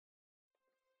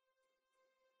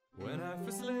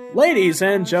Ladies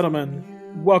and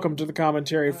gentlemen, welcome to the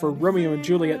commentary for Romeo and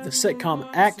Juliet, the Sitcom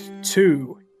Act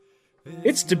II.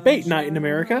 It's debate night in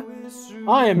America.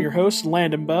 I am your host,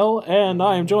 Landon Beall, and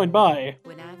I am joined by...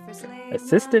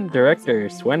 Assistant Director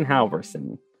Swen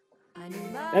Halverson.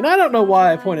 And I don't know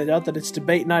why I pointed out that it's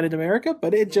debate night in America,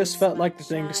 but it just felt like the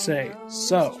thing to say.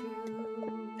 So,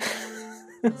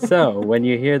 when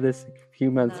you hear this a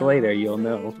few months later, you'll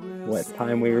know what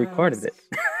time we recorded it.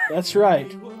 That's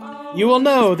right. You will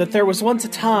know that there was once a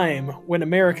time when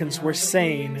Americans were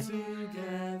sane.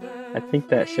 I think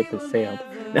that ship has sailed.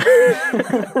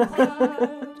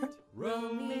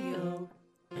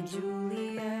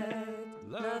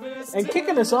 And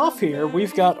kicking us off here,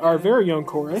 we've got our very own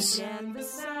chorus,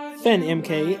 Fen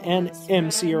MK and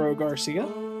M. Sierra Garcia.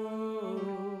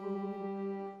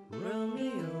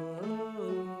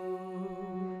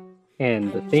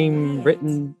 And the theme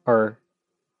written,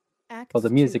 the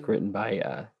music written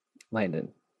by Landon.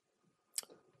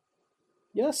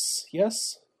 Yes.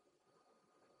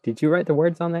 Did you write the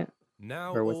words on that?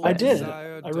 I did.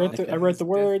 I wrote the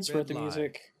words, wrote the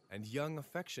music. And young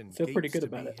affection feel pretty good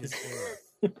about it.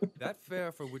 That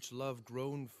fair for which love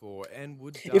groaned for and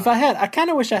would die. If I kind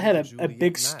of wish I had a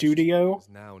big studio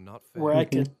where I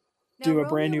could do a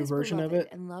brand new version of it.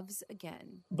 And loves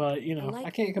again. But, I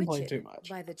can't complain too much.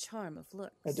 By the charm of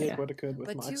looks. I did what I could with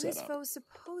my setup. But to his foe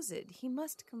supposed, he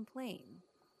must complain.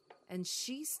 And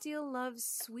she still loves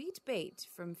sweet bait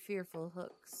from fearful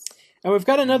hooks. And we've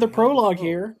got another prologue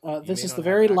here. This is the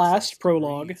very last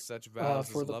prologue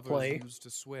for the play.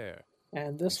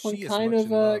 And this one kind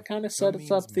of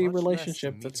sets up the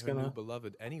relationship that's going to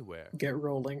get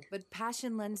rolling. But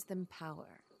passion lends them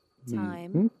power.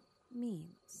 Time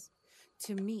means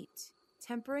to meet,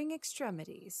 tempering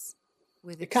extremities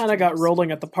with it kind of got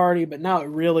rolling at the party, but now it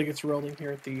really gets rolling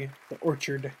here at the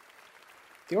orchard.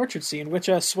 The orchard scene, which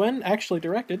Swen actually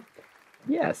directed.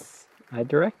 Yes, I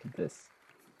directed this.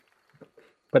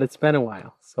 But it's been a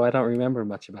while, so I don't remember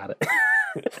much about it.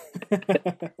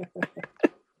 Can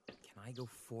I go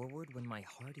forward when my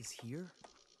heart is here?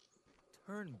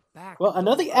 Turn back. Well,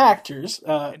 another actors.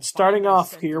 Starting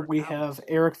off here, we have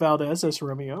Eric Valdez as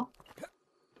Romeo.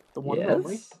 The one and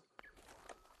only.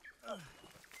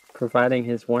 Providing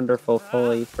his wonderful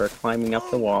Foley for climbing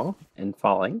up the wall and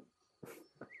falling.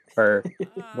 Or,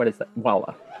 what is that?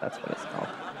 Walla. That's what it's called.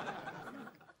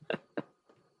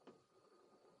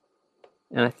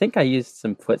 And I think I used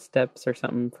some footsteps or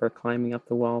something for climbing up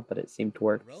the wall, but it seemed to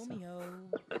work. Romeo,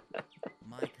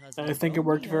 and I think it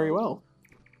worked very well.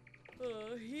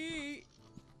 He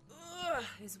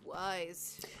is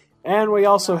wise. And we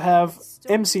also have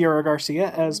M. Sierra Garcia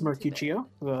as Mercutio,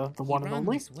 the one and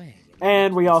only.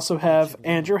 And we also have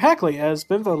Andrew Hackley as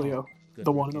Benvolio,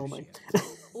 the one and only.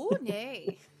 Oh,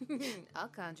 nay. I'll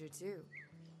conjure too.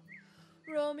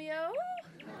 Romeo?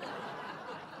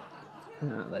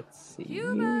 Let's see.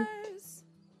 Humors.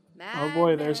 Oh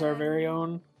boy, there's our very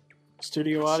own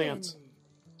studio audience.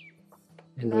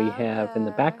 And we have in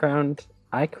the background,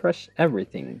 I Crush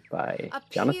Everything by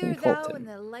Jonathan Colton. In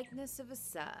the likeness of a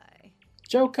sigh.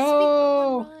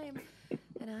 Joko!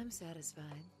 And I'm satisfied.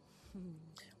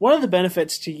 One of the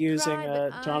benefits to using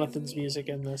Jonathan's music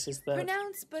in this is that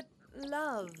pronounce but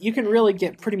love. You can really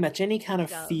get pretty much any kind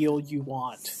of feel you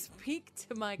want. Speak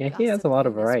to my he has a lot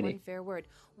of variety. One fair word.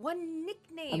 One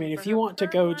nickname. I mean, if you want to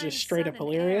go just straight up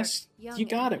hilarious, you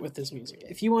got it with this music.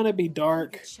 If you want to be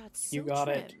dark, you got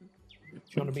it.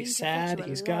 If you want to be sad,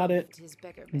 he's got it.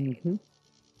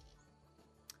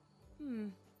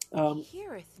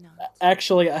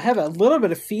 Actually, I have a little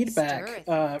bit of feedback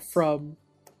from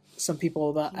some people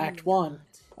about Act 1.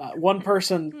 One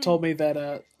person told me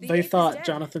that they thought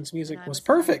Jonathan's music was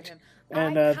perfect,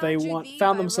 and they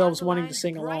found themselves wanting to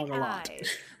sing along a lot.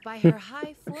 By her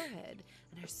high forehead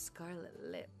and her scarlet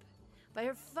lip, by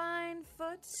her fine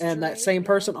foot. And that same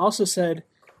person also said,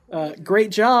 "Great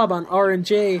job on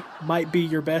R&J, might be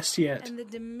your best yet." And the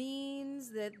demeans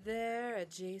that they're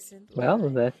adjacent. Well,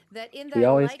 we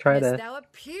always try to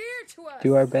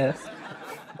do our best.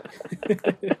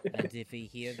 And if he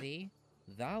hear thee,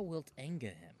 thou wilt anger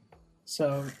him.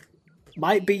 So,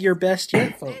 might be your best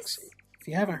yet, folks. If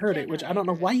you haven't heard it, which I don't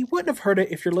know why you wouldn't have heard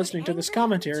it if you're listening to this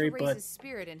commentary, but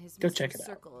go check it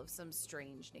out.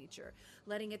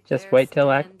 Just wait till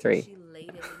Act 3.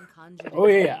 Oh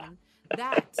yeah.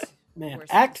 Man,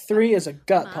 Act 3 is a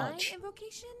gut punch.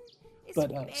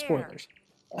 But, spoilers.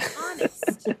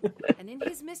 Honest. And in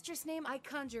his mistress' name I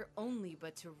conjure only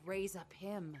but to raise up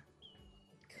him.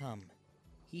 Come.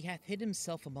 He hath hid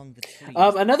himself among the trees.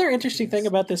 Another interesting thing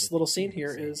about this little scene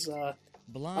here is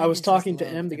I was talking to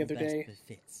Em the other day,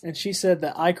 and she said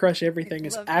that I Crush Everything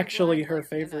is actually her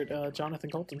favorite Jonathan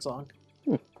Colton song.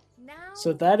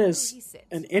 So that is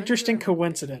an interesting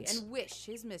coincidence. And wish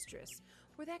his mistress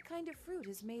were that kind of fruit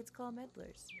his maids call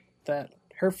meddlers. That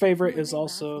her favorite is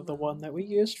also the one that we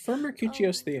used for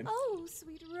Mercutio's theme. Oh,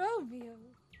 sweet Romeo.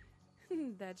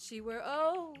 That she were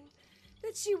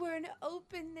an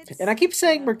open knit. And I keep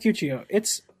saying Mercutio.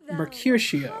 It's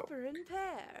Mercutio. Copper and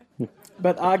pear.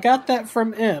 But I got that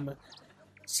from M.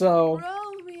 So,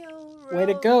 Romeo, way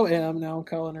to go, M. Now I'm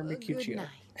calling her Mercutio.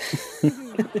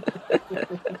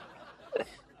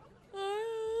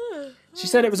 She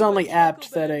said it was only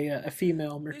apt that a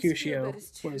female Mercutio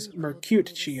was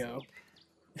Mercutio.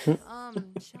 Shall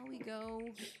we go?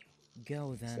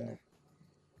 Go then,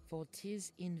 for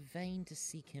 'tis in vain to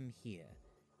seek him here,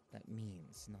 that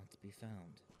means not to be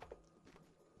found.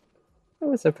 It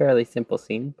was a fairly simple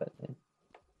scene, but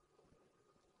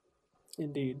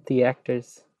Indeed. the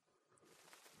actors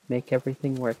make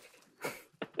everything work.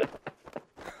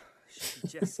 She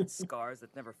just had scars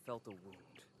that never felt a wound.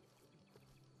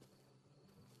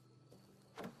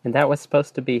 And that was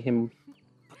supposed to be him,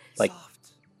 like, Soft.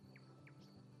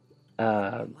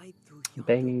 Light through yonder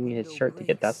banging his window shirt to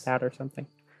get breaks. dust out or something.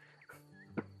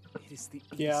 It is the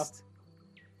Yeah. east,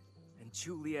 and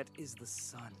Juliet is the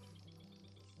sun.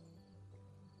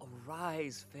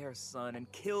 Arise, fair sun,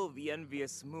 and kill the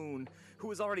envious moon,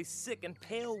 who is already sick and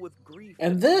pale with grief.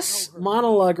 And that this bow her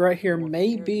monologue right here more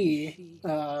may fair be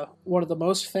than she. one of the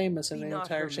most famous in Be the not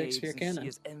entire her maid, Shakespeare since canon. She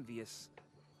is envious.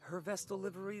 Her vestal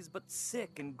livery is but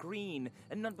sick and green,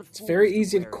 and none but It's fools very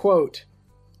easy to wear it. quote.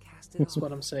 Cast it That's off.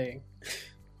 what I'm saying.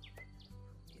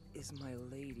 It is my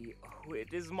lady. Oh,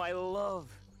 it is my love.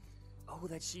 Oh,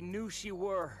 that she knew she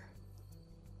were.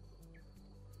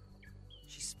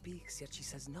 She speaks, yet she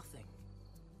says nothing.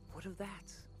 What of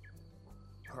that?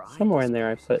 Her eye Somewhere in there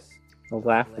I put a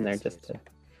laugh in there glanced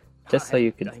just it. so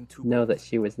you could I'm too know old. that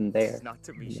she was in there Not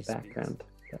to me in she the speaks. background.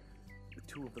 But The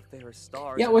two of the fairest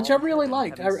stars Yeah, in which I all really heaven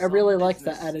liked. I having really some like that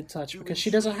business, added touch do because she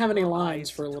doesn't have any entreat her lines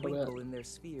eyes for a to little bit. twinkle in their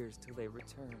spheres till they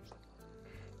return.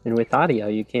 and with audio,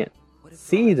 you can't What if her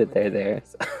see eyes that were they're there,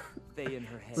 They in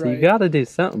her head. so Right. you gotta do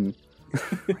something.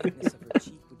 The brightness of her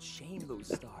cheek would shame those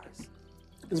stars.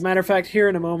 As a matter of fact, here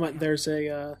in a moment, there's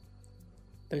an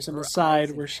Her aside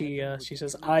eyes where in she heaven would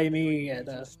says gleam "I through me" a at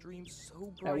dazzle stream so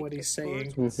what bright he's that birds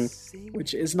saying, would Mhm. sing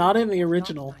which is not in the day and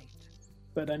original. night.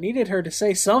 But I needed her to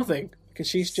say something because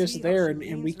she's See just how there she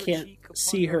and we leans her can't cheek upon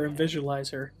see her her and hand. visualize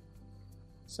her.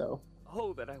 So,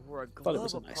 Oh, that I wore a Thought glove it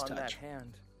was a nice upon that touch.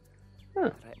 hand. Huh.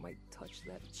 That I might touch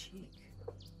that cheek.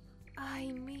 I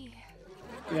me.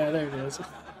 yeah, there it is.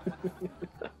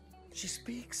 She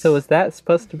speaks. So is that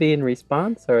supposed to be in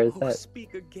response, or is Oh, that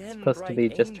speak again, supposed to bright be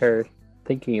just angel, her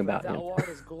thinking for about him? thou art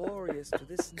as glorious to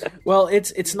this night. Well,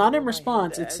 it's not in Over my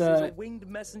response. head It's as is a winged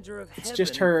messenger of it's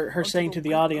just heaven, her unto saying to the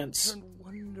white audience, upturned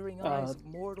wondering eyes of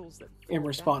mortals that in fall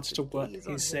response back to to what gaze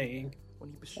on he's him saying. when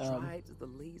he bestrides the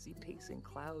lazy pacing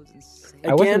clouds and sails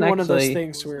I wasn't Again, one of those actually-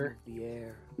 things where of the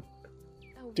air.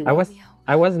 Oh, Do I was Romeo.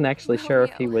 I wasn't actually sure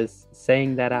if he Romeo. was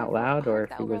saying that out loud or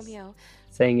if Thou he was Romeo,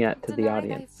 saying that to the deny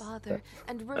audience. thy father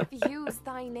and refuse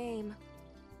thy name,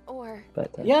 or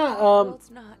But yeah, thou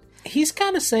wilt not. he's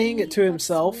kind of saying Be it to but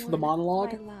himself, sworn the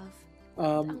monologue. my love.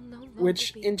 I'll no longer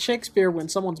Which be in Shakespeare, when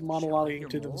someone's monologuing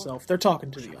to hear more? themselves, they're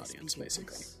talking to the Shall I audience, speak at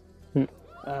basically.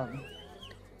 once?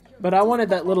 But I wanted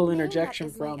that Tis little but thy name interjection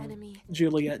that is my from enemy.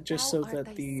 Juliet, just Thou so art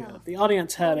that thyself. the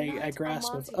audience had Though a not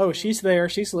grasp a of, oh, Montague. she's there,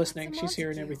 she's listening, It's a she's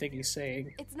hearing Montague. everything he's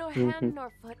saying. It's nor Mhm. hand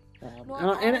nor foot, nor And,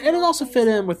 arm and it nor also face fit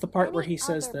in of with the part where any he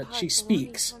says other that part she belonging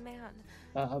speaks. to a man.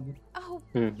 Um, Oh,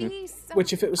 Mhm. be so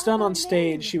which, if it was done on other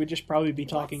stage, name. she would just probably be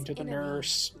talking What's to the in a name?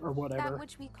 nurse or That whatever.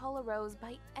 which we call a rose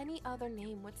by any other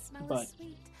name would smell But- as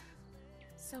sweet.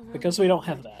 So Because Romeo we don't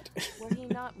have would, that. were he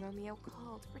not Romeo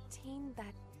called, retain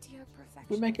that dear perfection.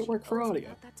 We make it which work he for owes audio.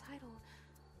 without That title.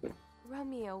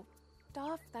 Romeo,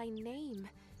 doff thy name,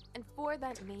 and for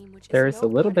that name which there is is no a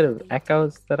little part bit of of thee,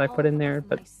 echoes that I all put in there, of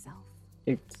but myself.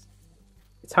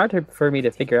 it's hard for me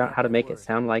to figure out how to make it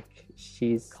sound like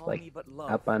she's Call like me but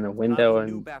love, up on a and I window will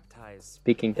new and baptize.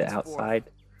 speaking to Henceforth, outside.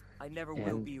 I never will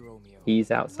and be Romeo.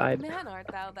 He's outside. What man art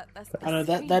thou that thus I know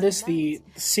that beseems is a the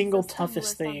knight? single So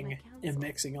toughest stumblest on thing my in counsel.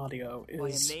 mixing audio By a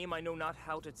is name I know not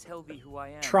how to tell thee who I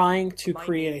am. trying to My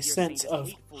create name, a dear sense saint, is of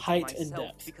hateful to height and myself,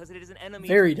 depth. because it is an enemy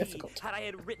Very to me. difficult. Had I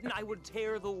had written, I would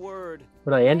tear the word.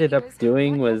 What I ended My up ears have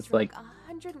doing one was stroke, like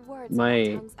 100 words my my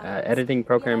tongue's utterance, editing yet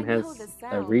program I know has the a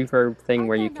sound. reverb thing Art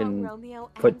where thou you not can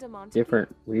Romeo put and a Montague?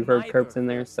 different reverb Neither, curves in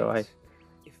there, fair so I saint.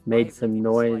 If made either some be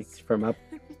noise dislike, from up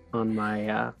on my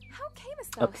How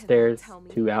camest thou hither, upstairs tell me,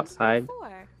 to and outside.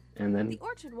 wherefore? and then The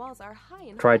orchard walls are high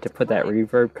and tried hard to put that climb,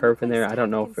 reverb and curve in the there. place I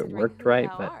don't know tough if it considering worked who right,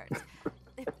 thou but art.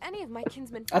 If any of my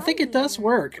kinsmen I think find it does me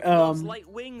work. Those light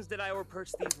wings that I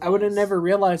overperch these I would have walls. never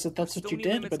realized that that's what you Stony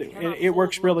did, limits but cannot it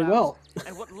works hold really love well. out,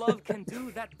 and what love can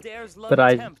do, that dares love But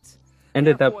I tempt.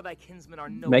 ended up Therefore thy kinsmen are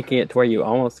no making it to where you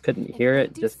almost couldn't If hear they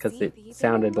it do just because see it thee, they will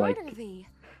sounded like murder thee.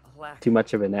 Alack, too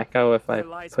much of an echo if I there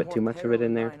lies put more too much of peril it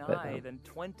in there. thine But eye than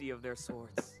 20 of their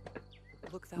swords.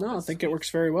 Look thou No, I but think it swift, works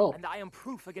very well. and I am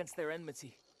proof against their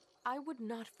enmity. I would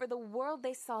not for the world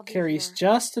they saw thee Carries here.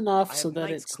 just enough I so have that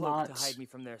night's it's cloak not to hide me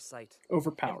from their sight. And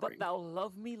overpowering. but thou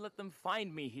love me, let them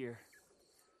find me here.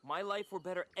 My life were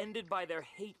better ended by their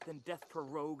hate than death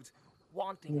prorogued,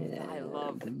 wanting of thy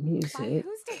love. the By music.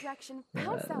 whose direction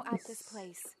foundst thou at this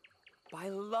place? By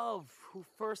love, who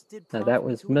first did Now prompt that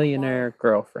me was to Millionaire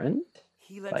inquire. Girlfriend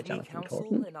He by lent me Jonathan counsel,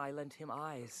 Colton. and I lent him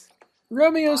eyes.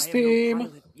 Romeo's I am theme. no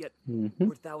pilot, yet Mhm.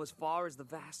 wert thou as far as the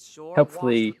vast shore,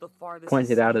 Helpfully washed with the farthest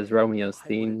pointed out sea, as Romeo's I would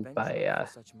theme adventure by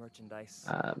for such merchandise.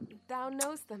 Thou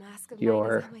knowst the mask of your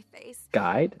night is on my face.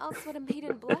 guide. Else would a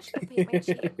maiden blush to paint my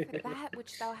cheek. For that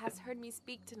which thou hast heard me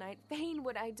speak tonight, fain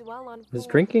would I dwell on Was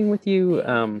full. drinking with you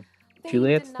Fain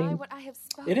Juliet's deny theme? what I have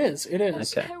spoken. It is. It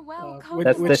is. Okay. Farewell,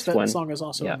 That's Which this that one. song is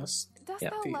also Yeah. in this Dost Yeah,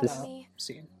 thou love this- me?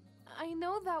 scene. I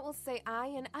know thou wilt say aye,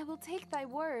 and I will take thy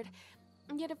word.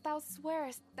 Yet if thou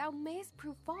swearest, thou mayst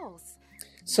prove false.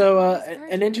 So, What is an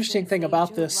virtue interesting within thing sage about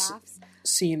who this laughs?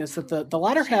 scene is that the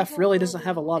latter half really doesn't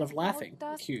have a lot of laughing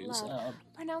Dost cues. love,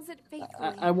 pronounce it faithfully.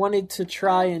 I wanted to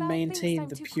try If and thou thinkst maintain I'm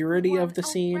the too quick purity for of one, the I'll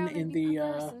scene frown and in be the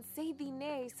perverse and say thee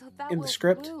nay, so thou in the wilt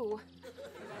script. woo.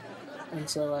 And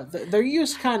so they're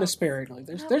used kind of sparingly.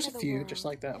 Not There's a for the few world. just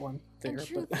like that one In there,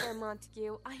 truth, but fair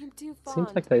Montague, I am too fond.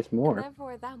 Seems like there's and more.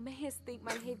 therefore thou mayest think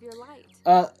my behavior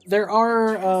light. there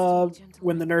are Trust me,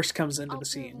 when the gentleman. nurse comes into I'll the prove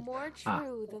scene more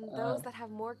true than those that have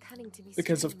more cunning to be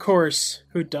because of strange. course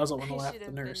who doesn't want to I laugh should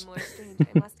at the have nurse? been more strange,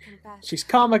 I must confess. She's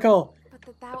comical. But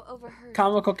that thou overheard.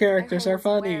 Comical characters are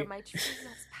therefore must funny. wear my true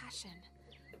love's passion.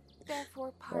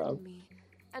 Therefore pardon me,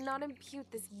 and not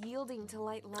impute this yielding to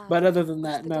light love. But other than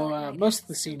which that, the no. dark night Most of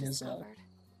the hath so scene is discovered.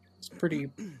 it's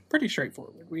pretty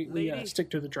straightforward. We Lady, stick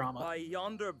to the drama. By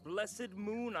yonder blessed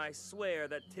moon, I swear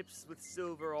that tips with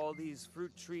silver all these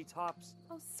fruit tree tops.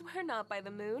 Oh, swear not by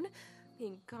the moon, the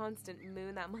inconstant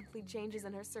moon that monthly changes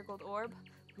in her circled orb,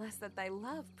 lest that thy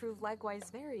love prove likewise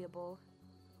variable.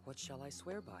 What shall I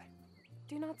swear by?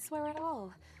 Do not swear at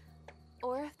all.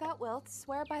 Or if thou wilt,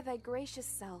 swear by thy gracious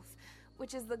self,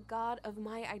 which is the god of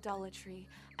my idolatry,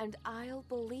 and I'll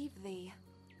believe thee.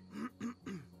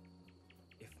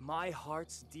 If my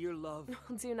heart's dear love...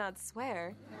 Do not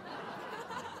swear.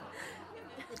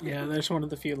 Yeah, there's one of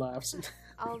the few laughs.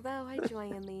 Although I joy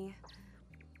in thee,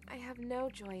 I have no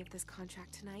joy of this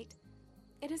contract tonight.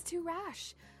 It is too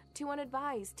rash, too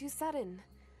unadvised, too sudden.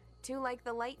 Too like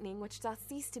the lightning which doth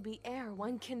cease to be ere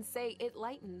one can say it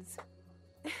lightens.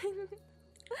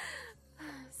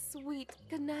 Sweet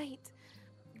good night.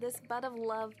 This bud of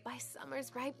love by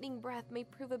summer's ripening breath may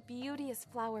prove a beauteous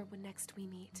flower when next we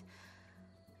meet.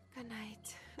 Good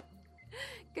night.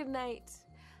 Good night.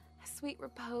 Sweet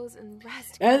repose and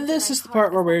rest. And this is the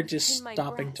part where we're just in my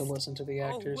stopping to breast. listen to the Oh,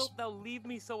 actors. wilt thou leave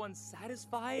me so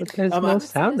unsatisfied? But there's Um, no I'm-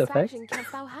 sound effects. Satisfaction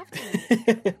canst thou have to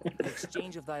me? In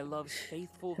exchange of thy love's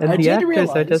faithful And I the did actors are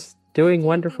realize- just doing Give thee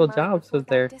wonderful mine jobs before with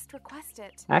thou their didst request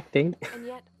it. acting. And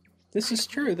yet, This is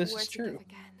true. This were is to give true.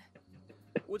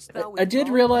 again. Wouldst thou I did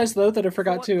withdraw? realize though that I For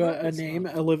forgot what to purpose, name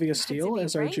love? Olivia To Steele be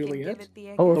as our frank and give Juliet, it thee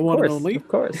again. Oh, The of one and course, only. of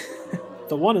course.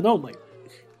 the one and only.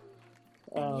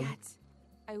 And yet,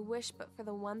 I wish but for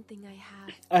the one thing I have.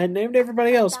 I had named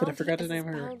everybody else, but I Bounty forgot to is name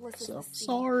as her. boundless as So the sea,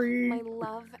 sorry. My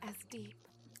love as deep.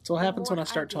 That's what The happens when more I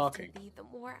start give to talking. thee, the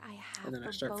more I have, And then I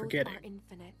for start both forgetting. are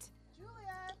infinite.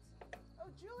 Juliet! Oh,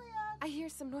 Juliet! I hear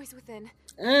some noise within.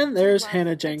 And there's Love,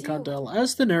 Hannah I Jane do. Condell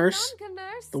as the nurse, Come on, good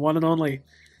nurse. the one and only.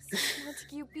 Sweet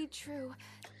Montague, be true.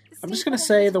 I'm See just gonna but I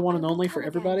say wish the one I and will only come for again.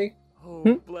 everybody.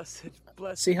 Oh, blessed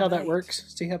See how that night. works.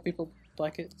 See how people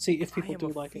like it. See if people I am do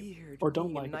like it afeard or don't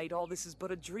being like a it. night, all this is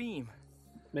but a dream.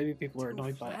 Maybe people are Too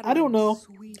annoyed by it. I flattering, don't know.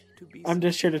 sweet to be I'm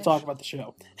just here to talk superficial. about the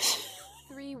show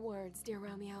 3 words, dear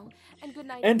Romeo, and good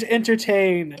night. and to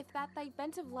entertain. If that thy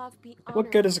bent of love be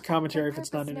What good is a honourable, commentary thy if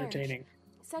it's not purpose nourish. entertaining?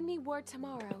 Send me word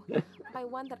tomorrow, by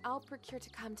one that I'll procure to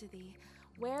come to thee.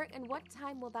 Where and what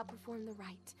time wilt thou perform the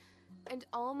rite? And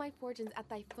all my fortunes at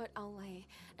thy foot I'll lay,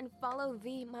 and follow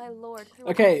thee, my lord.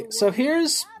 throughout Okay, the so world.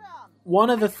 here's Adam! one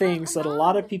of the I come things that a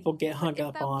lot of alone. people get hung But if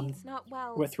up thou on mean'st not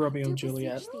well, with Romeo do and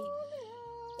Juliet beseech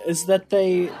thee. is that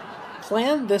they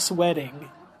planned this wedding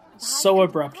so By and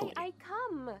abruptly. by I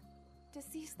come to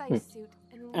cease thy suit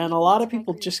and And a lot of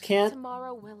people just can't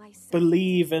Tomorrow will I say.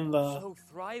 believe in the So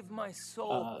thrive my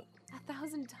soul.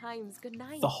 1,000 times good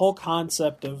night. the whole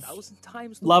concept of 1,000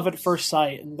 times love at worse. first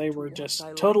sight, and they were just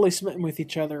totally smitten with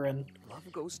each other and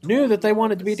Love goes knew toward that they love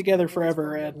wanted to be as together school is forever,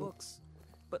 from their and books,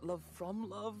 but love from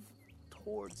love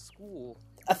toward school.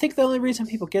 I think the only reason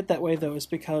people get that way, though, is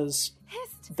because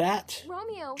Hist! that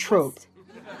Romeo, trope hist!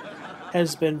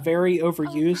 has been very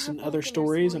overused in Oh, other Falconer's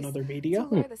stories and voice. other media. To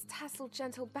lure this tassel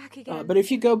gentle back again. But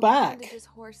if you go back, Bandages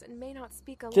horse and may not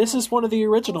speak this aloud. is one of the Else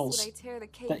would originals I tear the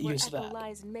cake that where use echo that.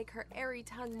 lies and make her airy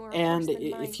tongue more And hoarse than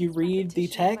mine if you with read the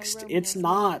repetition of my text, it's Romeo's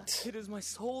not It is my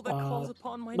soul that calls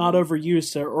upon my not name.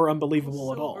 overused or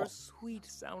unbelievable at Silver, all. sweet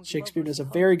sound Shakespeare lovers does a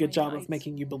haunt very good my job of nights.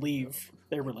 making you believe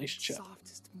their relationship.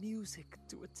 Softest music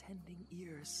to attending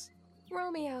ears.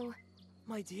 Romeo,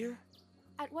 My dear,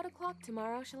 at what o'clock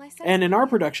tomorrow shall I send And in for our you?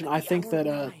 production, I At the think hour that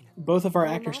of 9. both of our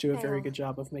Will actors not do a very fail. good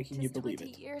job of making you 'Tis believe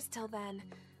 20 it. years till then.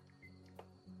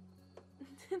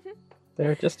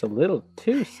 They're just a little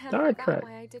too I hadn't forgot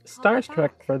why I did call you starstruck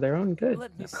back. for their own good.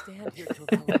 let me stand here till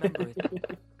thou remember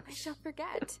it. I shall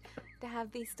forget to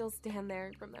have thee still stand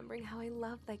there, remembering how I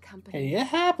love thy company. Hey, it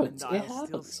happens. And It I'll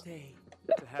still happens. stay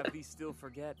to have thee still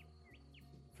forget,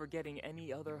 forgetting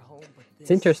any other home but this.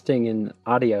 It's interesting in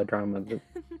audio drama, the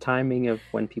timing of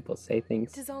when people say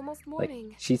things. 'Tis almost Like,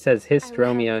 morning. she says I hist, would have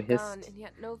Romeo, thee gone, hist, and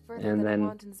yet no further and than a then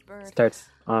wanton's bird, starts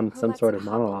on who some lets sort it of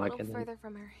hop a monologue, little and then further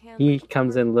from her hand he like a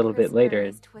comes in a bored little bit prisoner later, in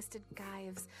his twisted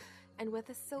gyves, and with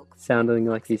a silk sounding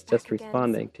thread like plucks he's it just back again,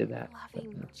 responding to that.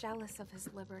 loving, jealous of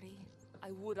his liberty. I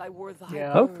would I were thy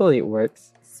Yeah. bird. Hopefully it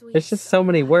works. Sweet There's just so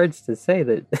many summer, words to say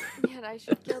that yet I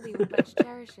should kill thee with much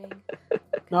cherishing.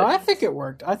 No, I think it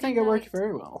worked. I think it worked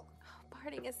very well. Oh,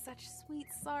 parting is such sweet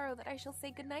sorrow that I shall say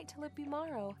goodnight till it be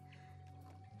morrow.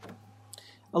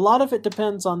 A lot of it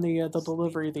depends on the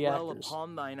delivery of the Dwell actors.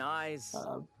 upon thine eyes,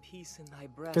 peace in thy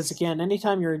breast. Because again,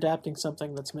 anytime you're adapting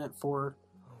something that's meant for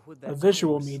Would a that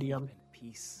visual close medium and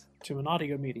peace. to an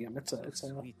audio medium, it's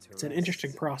an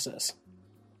interesting process.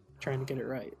 Trying to get it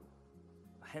right.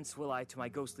 Hence will I to my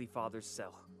ghostly father's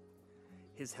cell,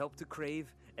 his help to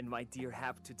crave and my dear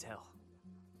hap to tell.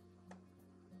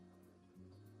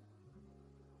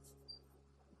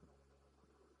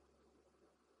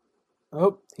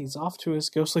 Oh, he's off to his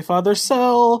ghostly father's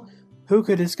cell. Who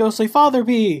could his ghostly father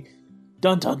be?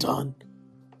 Dun dun dun.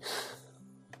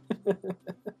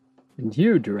 And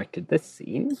you directed this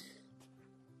scene.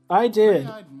 I did.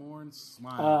 Gray-eyed morn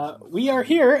smiles We are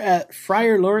here at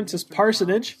Friar Lawrence's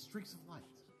parsonage. streaks of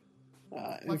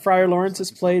light. And Friar Lawrence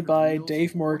is played by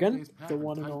Dave Morgan, the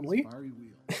one and only.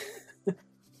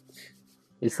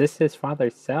 Is this his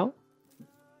father's cell?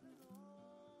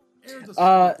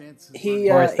 He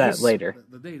Or is that he's, later?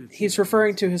 he's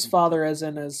referring to his father as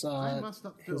in his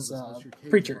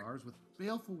preacher.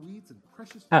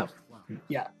 Oh.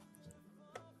 Yeah.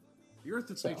 The earth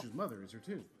that's nature's mother is her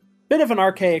too. Bit of an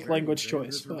archaic language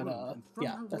choice, but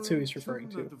yeah, that's who he's referring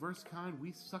Children to. of diverse kind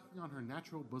we sucking on her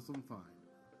natural bosom find.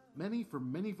 Many for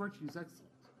many virtues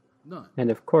excellent, none. And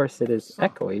of course it is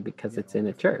echoey because it's in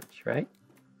a church, right?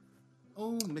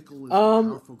 Oh, nickel is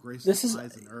powerful grace this is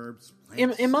and herbs.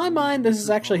 in my mind. This is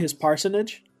actually his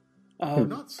parsonage,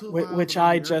 which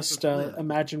I just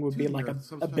imagine would be like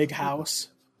a big house.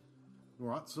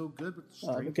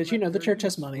 Because the church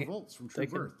has money, they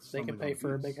can pay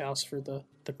for a big house for the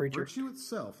preacher. Virtue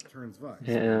itself turns vice.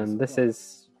 And this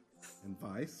is And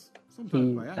vice, he,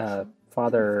 sometimes by accident.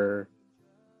 Father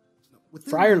Within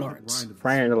Friar the Lawrence. grind of the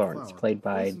Friar sweet Lawrence, flower, played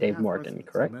by poison Dave hath Morgan, residence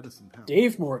in correct? medicine pound.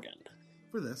 Dave Morgan,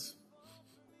 For this,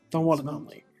 the one and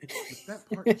only. if that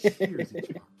part shears each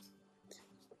heart,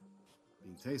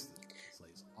 being tasted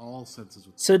slays all senses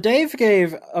with So Dave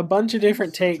gave a bunch of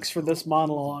different takes for this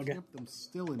monologue, them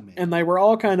still in man. and they were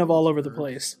all kind of all over the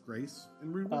place. Grace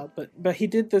and rude will. But he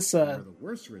did this Where the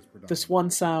worser is this predominant, one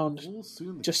sound full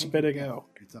soon the just a king bit of ago,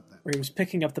 death eats up that where he was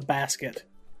picking up the basket,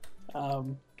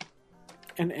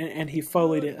 and he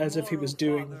foleyed it as if he was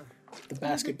doing the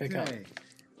basket pickup. Hey,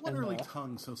 what And, early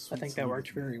tongue so sweet? I think that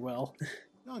worked very well.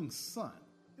 Young son,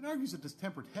 it argues a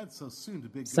distempered head so soon to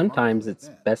big. good Sometimes hearts it's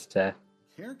like that. best to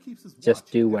Care keeps his just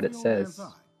watch do in what every it old man's says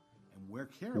eye, and where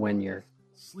care when lies, you're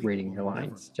sleep reading your will never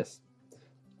lines, lie. just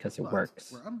because it But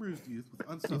works. Where unbruised youth with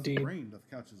unstuffed Indeed. brain doth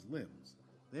couch his limbs,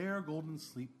 there golden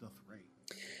sleep doth reign.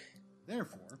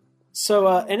 Therefore, So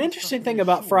an interesting thing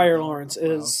about Friar Lawrence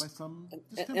is,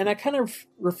 and I kind of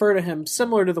refer to him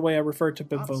similar to the way I refer to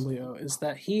Benvolio, is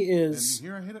that he is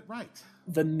here I hit it right.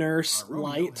 the nurse Our Romeo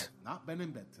light. had not been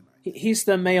in bed tonight. He's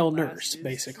the male nurse,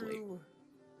 basically.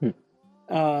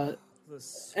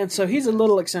 And so he's a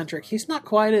little eccentric. He's not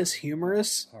quite as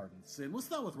humorous Pardon sin. What's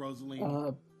that with Rosalie?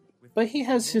 but he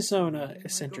has his own My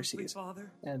eccentricities,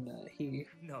 father? and he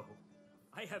No.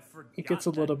 I have forgotten. He gets a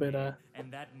little that bit, name,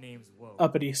 and that name's woe.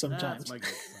 uppity sometimes. That's my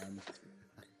good son.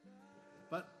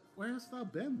 But where hast thou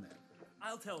been then?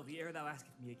 I'll tell thee ere thou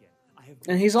askest me again. I have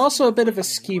And he's also a bit of a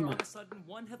schemer. On a sudden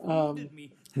one hath wounded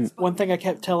me, and One thing I spite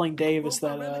kept telling Dave both is the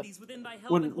that remedies within thy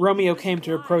help when and Romeo holy came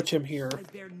to lies, approach him here I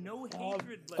bear no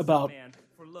hatred, blessed about man,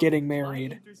 for lo, getting by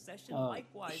married, intercession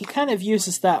likewise he kind of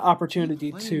uses that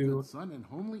opportunity Plain, to good son, and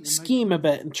homely in thy scheme a deeds.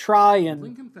 bit and try Riddling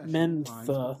and confession mend finds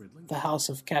the but riddling house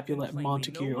of Capulet and plainly know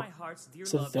Montague my heart's dear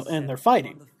so love that is they'll end set their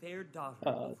fighting. on the fair daughter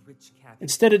of rich Capulet.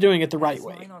 Instead of doing it the right As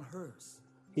way, mine on hers,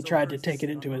 he so tried to hers take is it set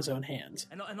into on his mine. own hands.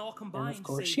 And all combined, And of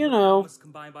course, save you what thou know, must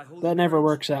combine by holy that never marriage.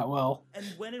 works out well. And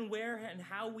when and where and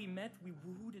how we met, we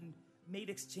wooed and made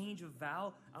exchange of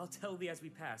vow, I'll tell thee as we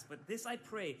pass. But this I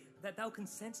pray, that thou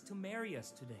consents to marry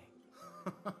us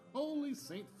today. Holy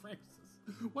Saint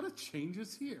Francis, what a change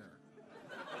is here.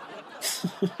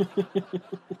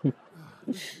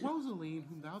 Is Rosaline,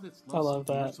 whom thou didst I love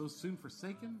so dear, that. so soon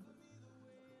forsaken?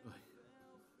 Ugh.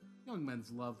 Young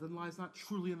men's love then lies not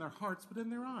truly in their hearts, but in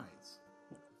their eyes.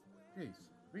 Gaze,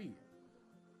 read.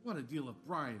 What a deal of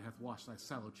brine hath washed thy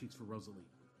sallow cheeks for Rosaline.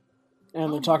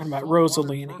 And they're talking about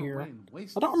Rosaline here.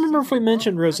 I don't remember if we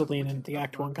mentioned Rosaline in the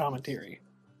Act 1 commentary.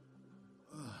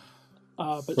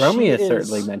 But Romeo she is,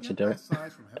 certainly mentioned her.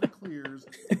 Sighs from heaven clears,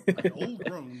 like old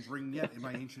groans ring yet in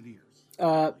my ancient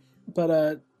ears.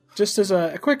 Just as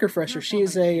a quick refresher,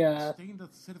 she's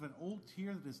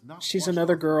she's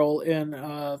another girl in,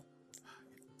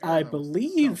 I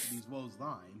believe,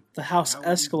 the House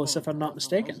Aeschylus, if I'm not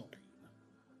mistaken.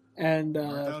 And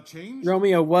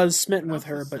Romeo was smitten with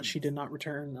her, but she did not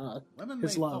return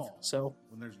his love, so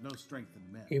when there's no strength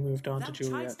in men. he moved on to Thou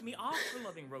Juliet. chidest me off for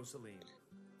loving Rosaline,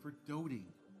 For doting,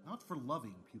 not for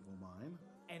loving, pupil mine.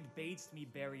 and badest me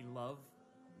bury love.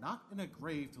 Not in a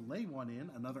grave to lay one in,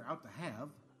 another out to have.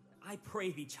 I pray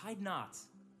thee, chide not.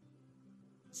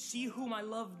 She whom I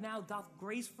love now doth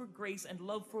grace for grace and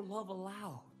love for love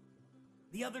allow.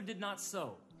 The other did not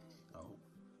so. Oh,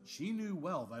 she knew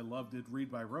well thy love did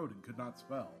read by rote and could not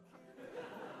spell.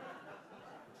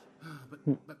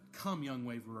 But come, young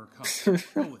waverer, come.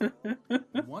 Go with me.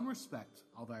 In one respect,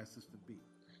 I'll thy assistant be.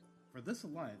 For this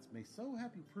alliance may so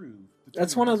happy prove. To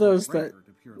That's turn one of vessel those that render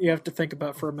to pure you love. have to think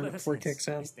about for a minute Let us before it hence. kicks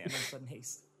in. I stand on sudden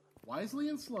haste. Wisely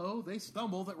and slow, they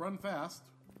stumble that run fast.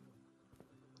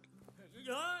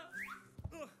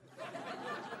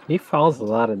 He falls a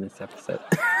lot in this episode.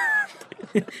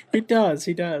 He does.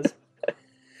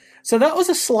 So that was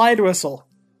a slide whistle.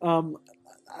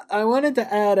 I wanted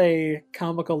to add a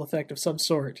comical effect of some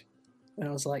sort. And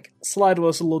I was like, slide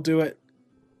whistle will do it.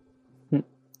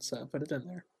 So I put it in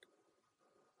there.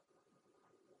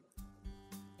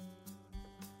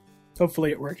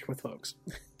 Hopefully it worked with folks.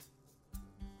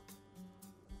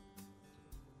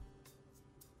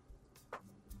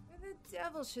 Where the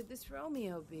devil should this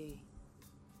Romeo be?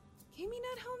 Came he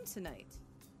not home tonight?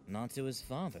 Not to his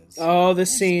father's. Oh,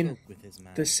 this I scene. spoke with his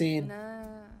man. This scene.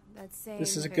 That same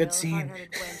This is a pale, good scene.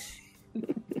 hard-hearted wench.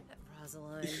 That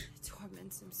Rosaline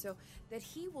torments him so that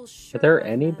he will Are sure there run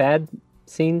any mad. bad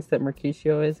scenes that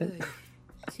Mercutio isn't? Ugh.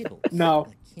 Tybalt, No.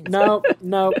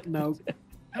 the kinsman,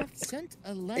 hath sent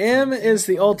a letter M to is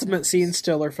the father ultimate scene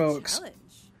stiller, folks. Challenge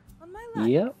on my life.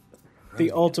 Yep. The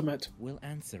Romeo ultimate. will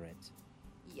answer it.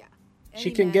 Yeah. She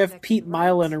Any can man give that Pete can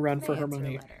Mylon write a run may for her answer a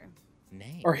money. letter.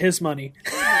 Nay, Or his money.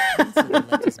 he will answer the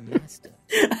letter's master.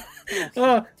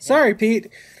 Oh, sorry, Pete.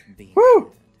 Be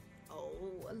Woo! Oh,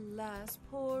 alas,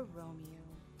 poor Romeo.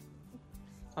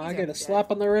 I He's get a dead.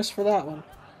 slap on the wrist for that one.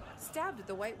 Stabbed with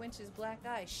the white wench's black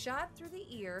eye, shot through the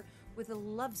ear with a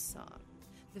love song.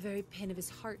 The very pin of his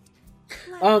heart.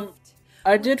 cleft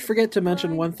I with did the forget to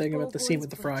mention blood one thing about the scene boy's with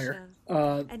the friar.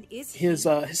 blusha. And is His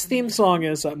he theme song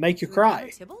is "Make You Do you remember Cry"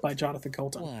 Tybalt? by Jonathan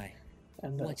Coulton, Why?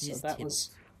 and What so is that Tybalt?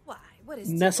 was Why? What is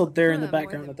nestled Tybalt? there in the More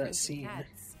background than of that Prince of scene,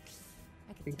 Cats.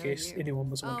 I can in tell case you. anyone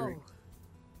was wondering. Oh,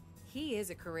 he is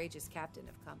a courageous captain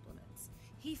of compliments.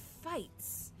 He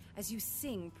fights as you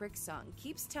sing prick song,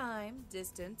 keeps time,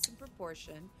 distance, and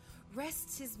proportion,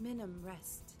 rests his minim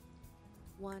rest.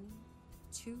 1,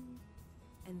 2,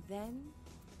 and then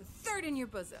the third in your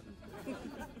bosom.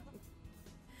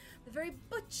 The very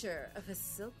butcher of a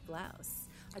silk blouse.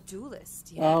 A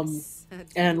duelist, yes. A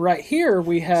And right here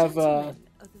we have gentleman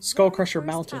of the Skull very Crusher first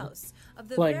Mountain house of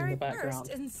the playing in very the background,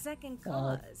 first and second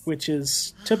cause. which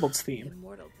is Tybalt's theme.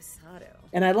 Immortal Pisado.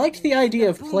 And I liked the idea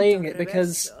of The playing punto it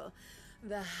because reverso.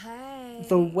 The high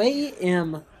the way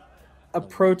M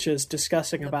approaches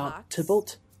discussing The about box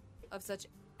Tybalt, of such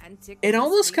antiquity. it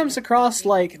almost comes across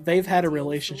like they've had a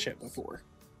relationship before.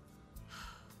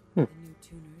 The new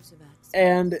tuners of accents.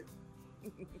 And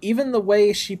even the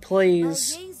way she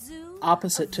plays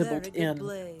opposite Tybalt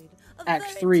in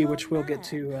Act 3, which we'll get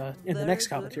to in the next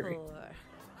commentary.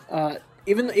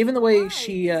 Even the way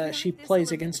she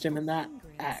plays against him in that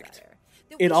act,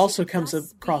 it also comes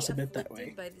across a bit that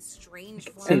way.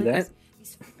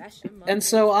 And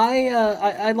so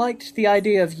I liked the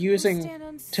idea of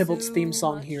using Tybalt's theme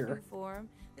song here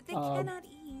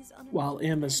while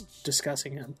M is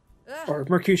discussing him, or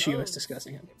Mercutio is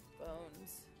discussing him.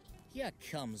 Here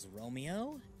comes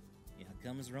Romeo. Here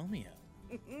comes Romeo.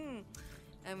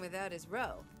 And without his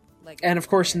row. And of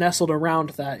course, nestled around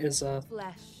that is the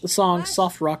song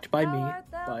 "Soft Rocked by Me"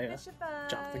 by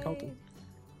Jonathan Coulton.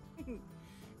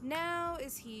 Now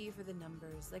is he for the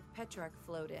numbers, like Petrarch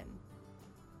flowed in.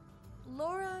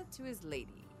 Laura to his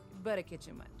lady, but a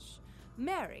kitchen wench.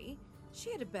 Mary,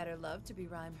 she had a better love to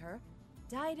berhyme her.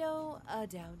 Dido, a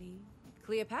dowdy.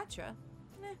 Cleopatra,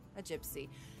 a gypsy.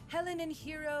 Helen and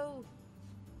Hero,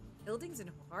 buildings and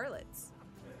harlots.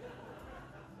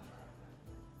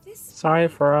 Sorry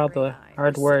for all the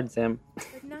hard words, Em.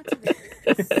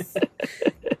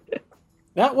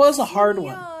 That was a hard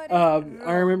one.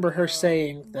 I remember her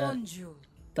saying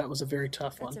that was a very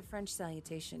tough one. That's a French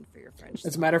salutation for your French.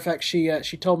 As a matter of fact,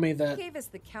 she told me that gave us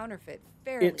the counterfeit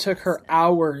it took her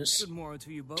hours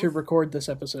to record this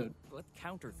episode. What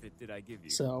counterfeit did I give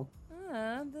you? So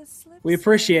the slip we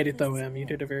appreciate it, though, Em. You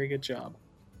did a very good job.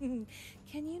 Can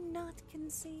you not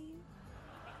conceive?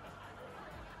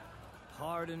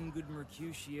 Pardon, good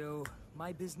Mercutio.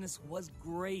 My business was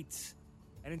great.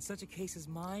 And in such a case as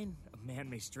mine, a man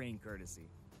may strain courtesy.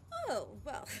 Oh,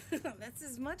 well, that's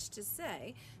as much to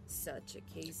say. Such a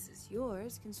case as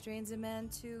yours constrains a man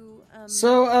to,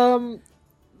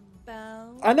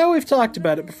 bow. I know we've talked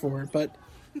about it before, but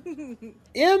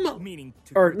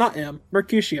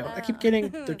Mercutio. I keep getting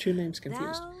their two names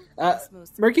confused.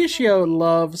 Mercutio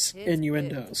loves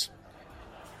innuendos.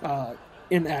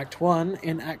 In Act 1,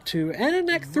 in Act 2, and in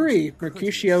Act 3,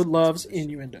 Mercutio loves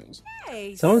innuendos.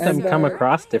 Some of them come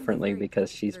across differently because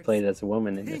she's played as a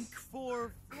woman in this.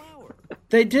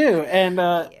 They do, and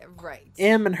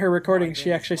M in her recording,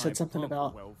 she actually said something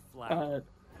about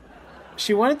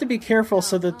she wanted to be careful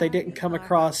so that they didn't come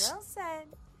across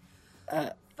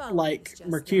like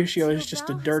Mercutio is just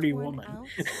a dirty woman.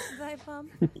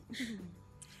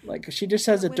 Like, she just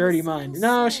has a dirty mind.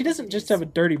 No, she doesn't just have a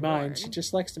dirty mind. She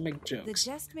just likes to make jokes.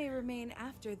 The jest may remain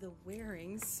after the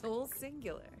wearing, sole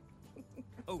singular.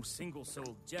 Oh,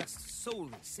 single-souled jest,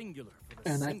 solely singular.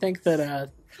 And I think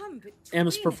that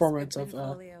M's performance of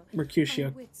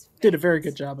Mercutio did a very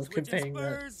good job of conveying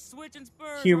that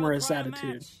humorous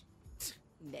attitude.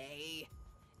 Nay.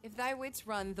 If thy wits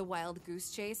run the wild goose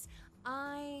chase,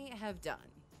 I have done.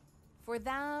 For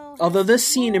thou although this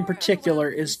scene in particular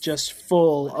is just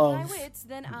full of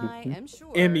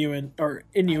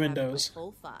innuendos.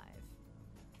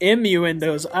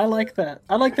 Innuendos. I like that.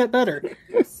 I like that better.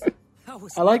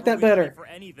 I like that better.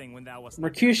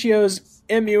 Mercutio's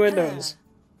innuendos.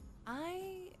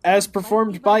 As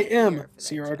performed by M.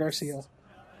 Sierra Garcia.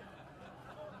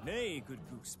 Nay, good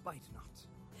goose, bite not.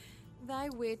 Thy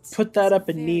wit put that up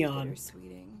in neon.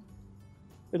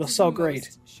 It'll sell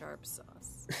great. Sharp sauce.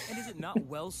 And is it not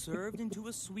well served into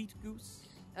a sweet goose?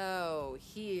 Oh,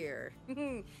 here.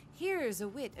 Here's a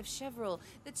wit of Chevreul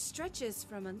that stretches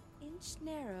from an inch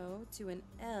narrow to an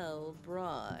L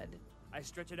broad. I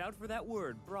stretch it out for that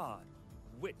word, broad,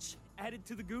 which, added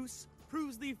to the goose,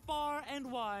 proves thee far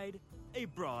and wide a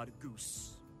broad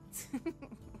goose.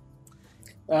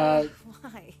 Why?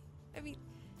 I mean,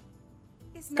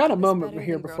 got a moment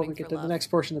here before we get to the next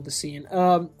portion of the scene.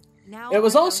 It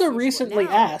was also recently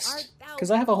asked,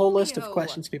 because I have a whole list of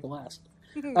questions people asked.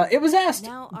 It was asked,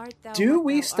 do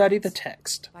we study the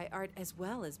text?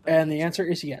 And the answer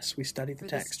is yes, we study the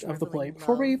text of the play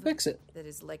before we fix it.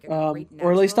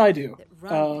 Or at least I do.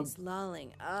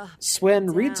 Swen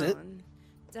reads it.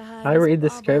 I read the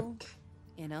script.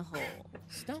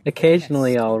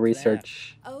 Occasionally I'll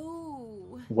research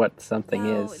what something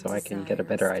is so I can get a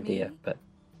better idea, but...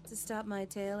 To stop my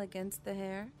tail against the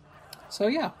hair? So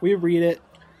yeah, we read it,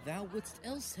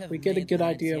 we get a good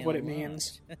idea of what it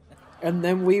means, and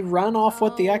then we run off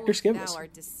what the actors give us.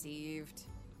 A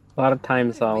lot of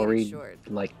times I'll read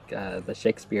like the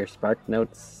Shakespeare Spark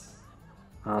Notes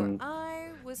on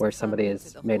where somebody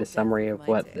has made a summary of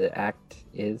what the act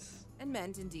is. And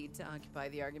meant indeed to occupy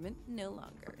the argument no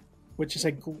longer. Which is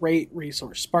a great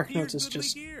resource. Spark Notes is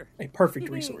just a perfect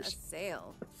resource.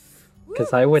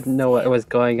 Because I wouldn't know what was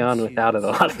going on without it a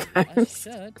lot of times.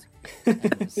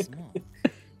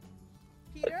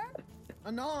 Peter?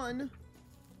 Anon?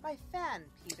 My fan,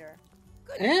 Peter.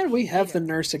 And we have the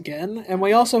nurse again, and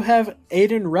we also have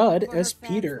Aidan Rudd as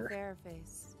Peter,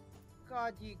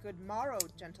 God ye good morrow,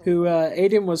 gentle. who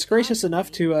Aidan was gracious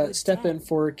enough to step in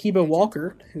for Kiba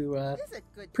Walker, who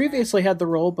previously had the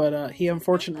role, but he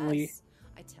unfortunately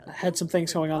had some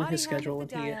things going on in his schedule,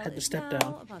 and he had to step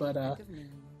down. But I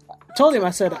told him,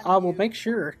 I said, I will make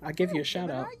sure I give you a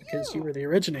shout-out, because you were the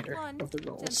originator of the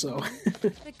role, so...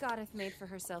 that God hath made for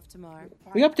herself tomorrow.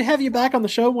 We hope to have you back on the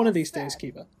show one of these days,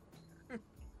 Kiba.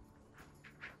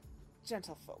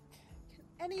 Gentlefolk, can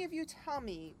any of you tell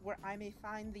me where I may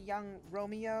find the young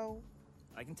Romeo?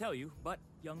 I can tell you, but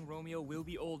young Romeo will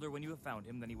be older when you have found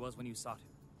him than he was when you sought him.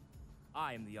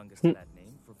 I am the youngest of that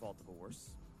name, for fault of a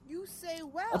worse. You say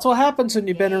well. That's what happens when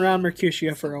you've been around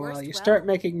Mercutio for a while. You start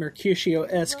making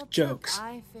Mercutio-esque jokes.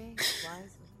 I think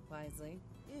wisely.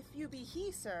 If you be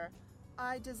he, sir,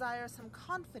 I desire some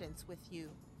confidence with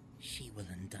you. She will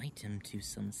indict him to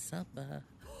some supper.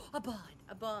 A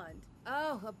bond.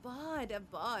 Oh, a bond.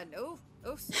 Oh.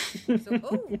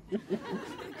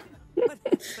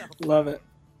 Love it.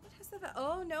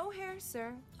 Oh, no hair,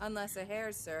 sir. Unless a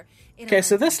hair, sir. Okay,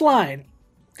 so this line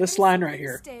right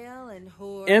here.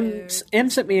 M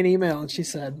sent me an email and she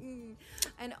said,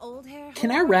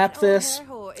 "Can I rap this?"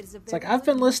 It's like, I've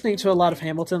been listening to a lot of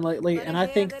Hamilton lately, and I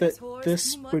think that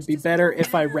this would be better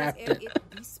if I rapped it.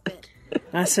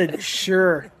 And I said,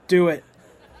 sure, do it.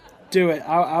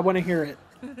 I want to hear it.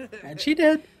 And she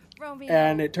did.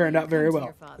 And it turned out very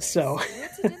well. So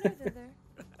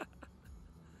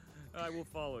I will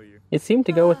follow you. It seemed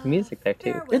to go with music there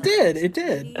too. It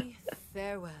did.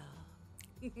 Farewell.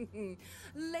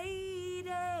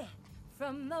 Lady,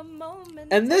 from the moment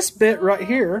And this bit right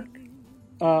here,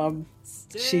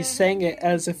 she sang it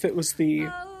as if it was the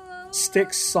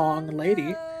Styx song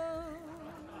Lady.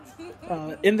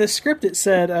 In the script it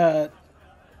said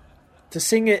to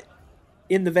sing it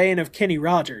in the vein of Kenny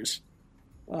Rogers.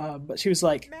 But she was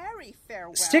like,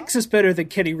 Styx is better than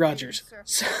Kenny Rogers.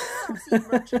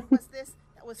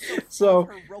 So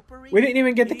we didn't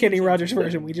even get the Kenny Rogers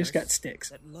version, we just got Styx.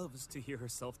 That loves to hear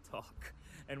herself talk,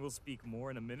 and will speak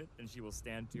more in a minute than she will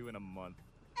stand to in a month.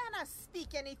 Anna speak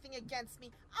anything against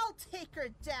me, I'll take her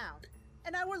down.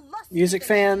 And I were lusty Music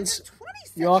fans,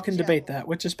 you all can debate that.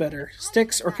 Which is better,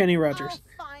 Styx or Kenny Rogers?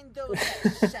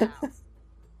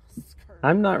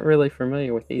 I'm not really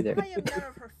familiar with either. I am none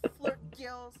of her flirt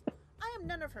gills. I am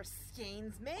none of her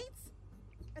skeins, mates.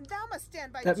 And thou must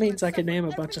stand by that means I can name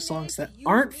a bunch of songs that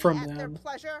aren't from them.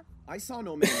 I saw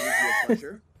no man use your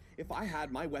pleasure. If I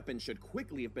had, my weapon should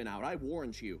quickly have been out, I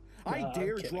warrant you. I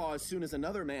dare draw as soon as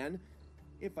another man.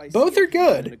 If I both are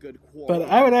good, but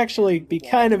I would actually be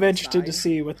kind of interested to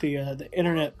see what the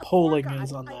internet polling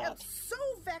is on that. I am so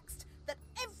vexed that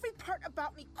every part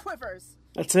about me quivers.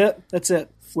 That's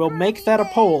it. We'll make that a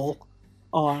poll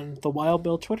on the Wild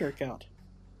Bill Twitter account.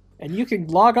 And you can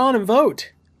log on and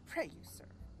vote. Pray you, sir,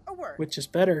 a word. Which is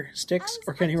better, Styx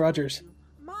or Kenny Rogers?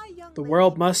 The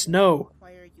world must know.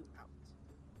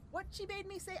 What she bade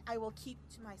me say, I will keep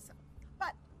to myself.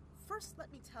 But first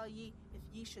let me tell ye, if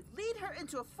ye should lead her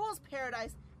into a fool's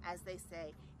paradise, as they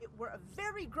say, it were a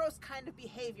very gross kind of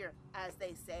behavior, as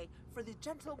they say, for the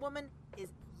gentlewoman is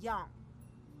young.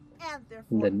 And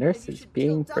therefore, the nurse is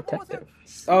being protective.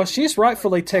 Oh, she's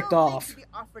rightfully ticked off.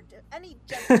 Any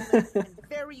gentleman in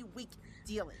very weak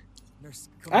dealing.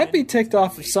 I'd be ticked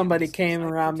off if somebody came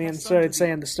around me and started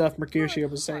saying the stuff Mercutio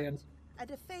was saying.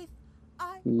 And of faith,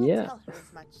 I will tell her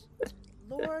as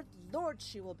much. Lord,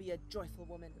 she will be a joyful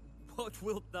woman. What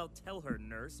wilt thou tell her,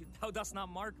 nurse? Thou dost not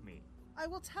mark me. I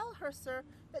will tell her, sir,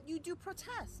 that you do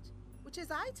protest, which,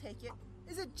 as I take it,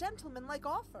 is a gentlemanlike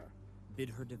offer. Bid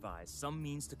her devise some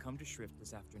means to come to Shrift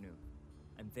this afternoon,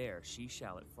 and there she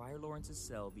shall at Friar Lawrence's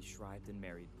cell be shrived and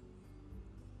married.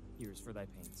 Here's for thy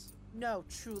pains. No,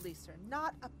 truly, sir,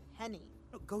 not a penny.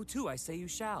 No, go to, I say you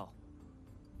shall.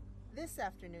 This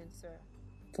afternoon, sir.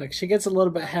 It's like she gets a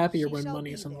little bit happier when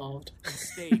money is involved. And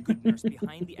stay, good nurse,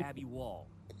 behind the abbey wall.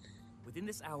 Within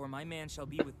this hour my man shall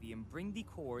be with thee, and bring thee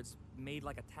cords made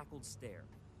like a tackled stair.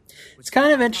 It's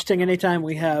kind of interesting anytime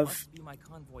we have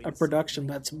a production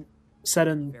that's set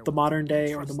in the modern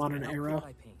day or the modern era,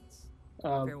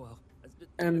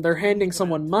 and they're handing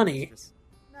someone money.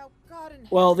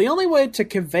 Well, the only way to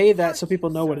convey that so people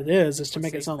know what it is to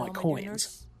make it sound like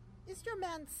coins.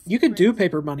 You could do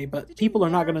paper money, but people are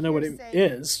not going to know what it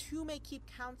is.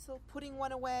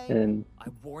 And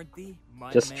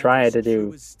just try to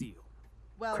do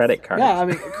credit cards. Yeah, I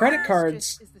mean, credit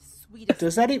cards.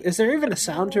 Is there even a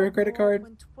sound to a credit card?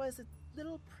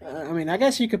 I mean, I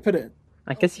guess you could put it.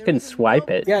 I guess you can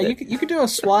swipe it. Yeah, you could do a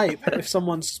swipe if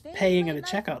someone's paying at a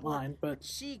checkout line, but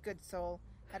she, good soul,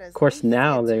 Of course,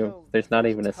 now there's not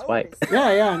even a swipe.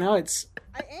 Yeah, now it's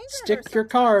stick your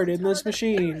card in this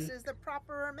machine.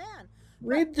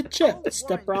 Read the chip,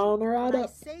 step around or right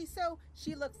up.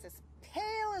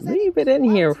 Leave it in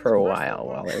here for a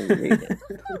while I read it.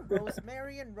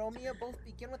 Rosemary and Romeo both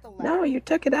begin with a letter. No, you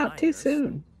took it out too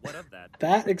soon. What of that?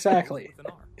 That exactly.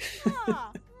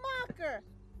 Ah, Mocker.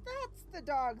 That's the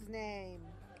dog's name.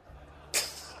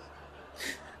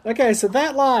 Okay, so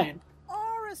that line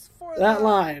That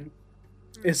line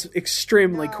is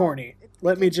extremely corny.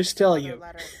 Let me just tell you.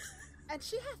 And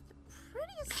she has the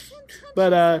prettiest intentions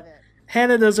But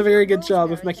Hannah does a very good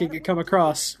job of making it come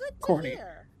across corny.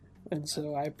 And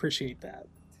so I appreciate that.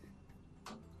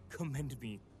 Commend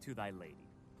me to thy lady.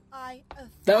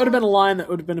 That would have been a line that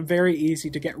would have been very easy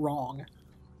to get wrong.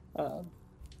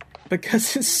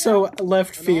 Because it's so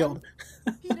left field.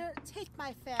 Peter, take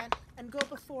my fan and go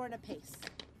before in a pace.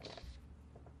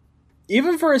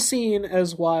 Even for a scene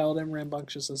as wild and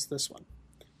rambunctious as this one.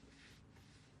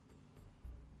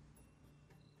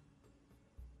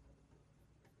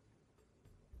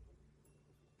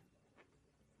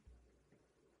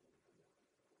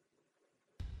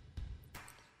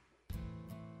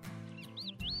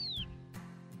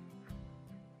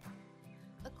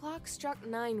 The clock struck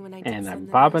 9 when I did And I'm send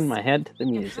the bobbing nurse. my head to the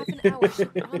In music. half an hour, she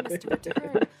promised to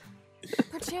return.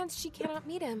 Perchance she cannot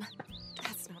meet him.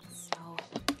 That's not so.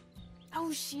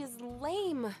 Oh, she is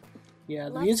lame. Yeah,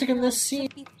 the Left music in this arrow scene.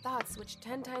 should be thoughts which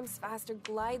 10 times faster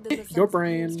glide than the Your sun's beams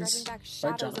brains driving back by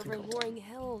shadows Jonathan over Coulton. roaring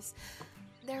hills.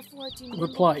 Therefore, do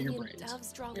Reply nimble your Indian brains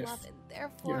doves draw if love, and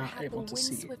therefore you're not have able the to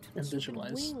see wind-swift and Cupid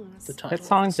visualize wings. the title. That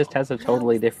song just has a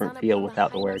totally different feel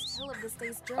without the words.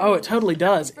 Oh, it totally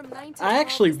does. I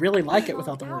actually really like it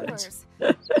without the words.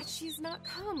 But she's not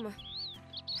come.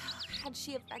 Had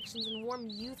she affections and warm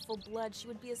youthful blood, she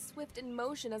would be as swift in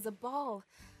motion as a ball.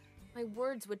 My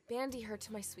words would bandy her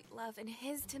to my sweet love, and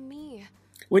his to me.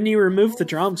 When you remove the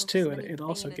drums too, it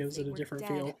also gives it a different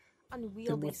feel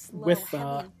than with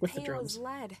the drums.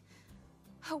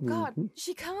 Oh God,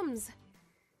 she comes!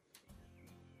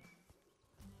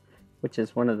 Which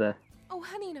is one of the Oh,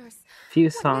 honey nurse, few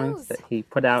what songs news? that he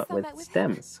put out Saw with that with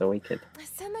stems so we could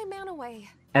send thy man away.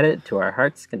 edit to our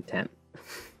heart's content.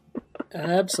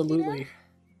 Absolutely.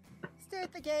 Stay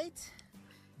at the gate.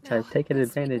 Which I've taken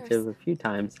advantage of a few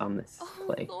times on this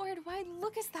play. Oh Lord, why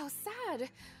lookest thou sad?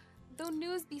 Though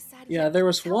news be sad, Yeah, yet there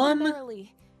was tell one,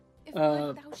 merrily. If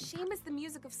thou shamest the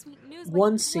music of sweet news, by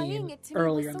one playing scene it to me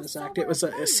earlier with in so this act. sober It was a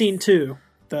a scene 2,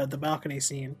 the balcony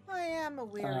scene. I am a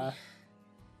weary.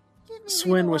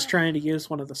 Swin was trying to use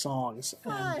one of the songs,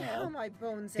 How and my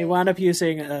bones he ache. wound up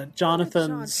using What a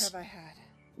Jonathan's jaunt have I had?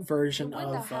 version When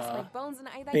thou of hast my bones and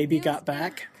I thy Baby fears, Got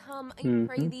Back. Come, I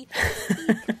pray thee, speak.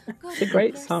 Good It's a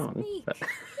great nurse, song. speak. But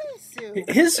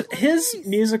His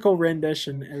musical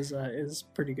rendition is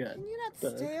pretty good. Can you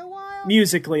not stay a while?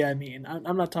 Musically, I mean.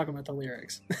 I'm not talking about the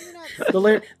lyrics.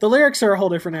 The lyrics are a whole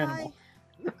different animal.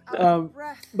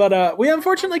 But we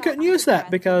unfortunately couldn't use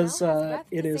that because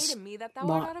it is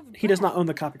not. He does not own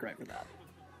the copyright for that,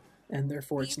 and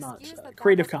therefore it's not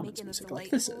Creative Commons music like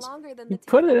this is. he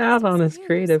put it out on his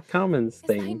Creative Commons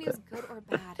thing.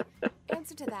 But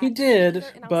He did,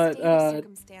 but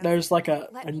there's like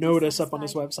a notice up on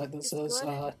his website that says,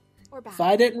 "If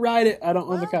I didn't write it, I don't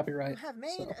own the copyright." You have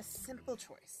made a simple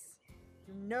choice.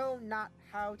 You know not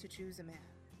how to choose a man.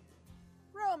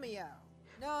 Romeo.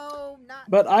 No, not.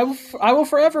 But I will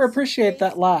forever appreciate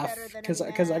that laugh because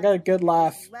I got a good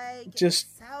laugh just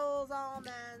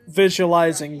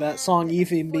visualizing that song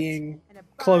even being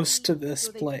close to this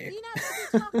play.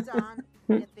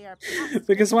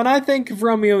 Because when I think of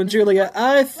Romeo and Juliet,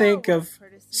 I think of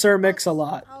Sir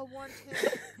Mix-a-Lot.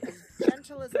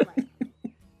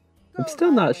 I'm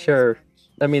still not sure.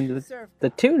 I mean, the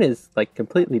tune is like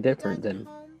completely different than.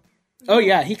 Oh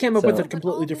yeah, he came up with a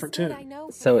completely different tune.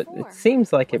 So it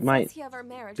seems like it might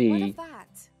be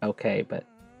okay, but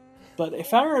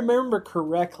if I remember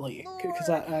correctly, because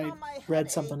I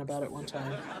read something about it one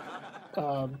time,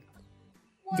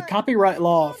 the copyright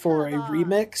law for a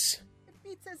remix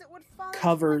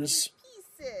covers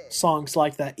songs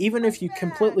like that, even if you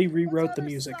completely rewrote the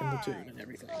music and the tune and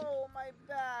everything.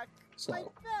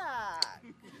 So,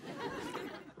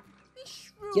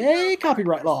 yay,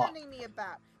 copyright law!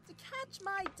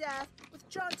 My death with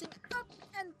jaunting up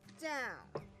and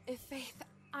down. Faith,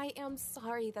 I am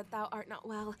sorry that thou art not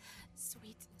well.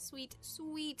 Sweet, sweet,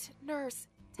 sweet nurse.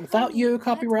 Without you,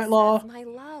 copyright law, my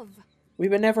love. we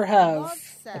would never have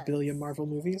a billion Marvel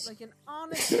movies. Like an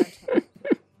honest gentleman,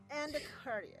 and a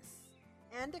courteous,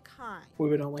 and a kind. We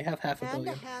would only have half a and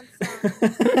billion. A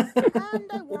handsome,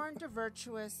 and I warrant a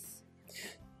virtuous.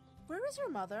 Where is your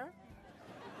mother?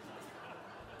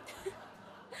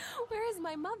 Where is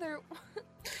my mother?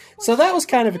 So that was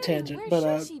kind of a tangent,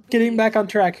 but getting back on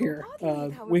track here,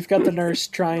 we've got the nurse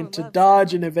trying to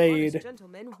dodge and evade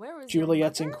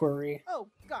Juliet's inquiry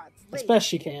as best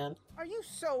she can. Are you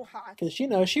so hot? Because,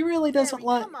 she really doesn't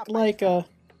like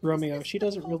Romeo. She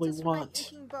doesn't really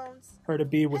want her to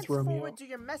be with Romeo.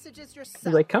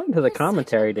 They come to the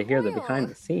commentary to hear the behind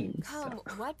the scenes. Come,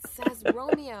 what says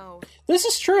Romeo? This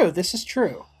is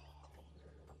true.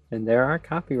 And there are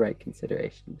copyright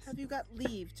considerations. Have you got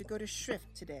leave to go to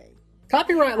Shrift today?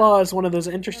 Copyright law is one of those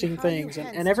interesting things,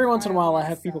 and every once in a while I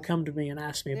have people come to me and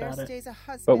ask me about it.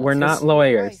 But we're not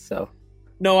lawyers, so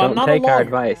no, I'm not take a lawyer. our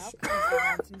advice.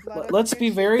 Let's be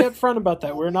very upfront about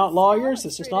that. We're not lawyers.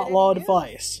 This is not law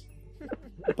advice.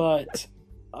 But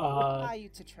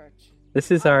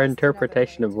this is our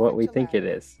interpretation of what we think it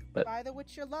is. But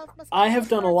I have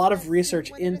done a lot of research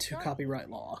into copyright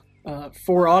law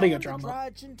for audio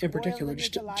drama in particular,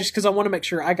 just because I want to make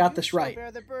sure I got this right.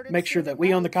 Make sure that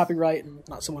we own the copyright and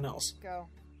not someone else.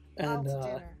 And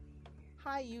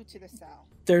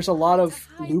there's a lot of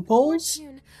loopholes,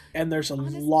 and there's a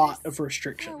lot of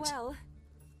restrictions.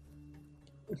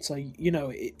 And so,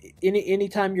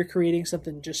 anytime you're creating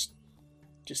something, just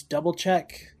double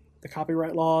check the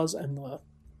copyright laws and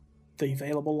the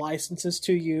available licenses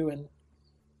to you, and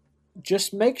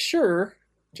just make sure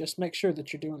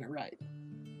that you're doing it right.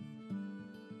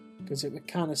 Because it would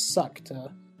kind of suck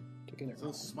to get it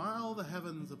wrong. So smile the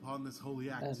heavens upon this holy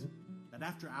act, and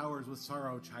after hours with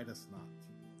sorrow chide us not.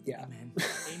 Yeah.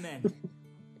 Amen.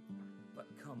 But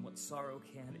come, what sorrow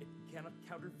can, it cannot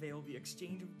countervail the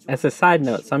exchange of joy. As a side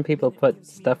note, some people put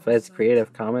stuff as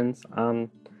Creative Commons on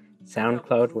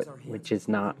SoundCloud, which is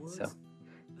not. So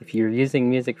if you're using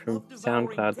music from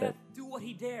SoundCloud that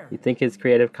you think is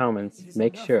Creative Commons,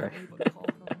 make sure.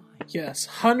 Yes,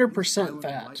 100%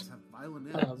 that.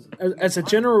 As a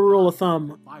general rule of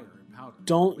thumb,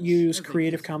 don't use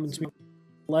Creative Commons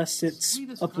unless it's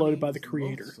uploaded by the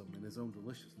creator.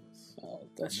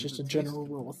 That's just a general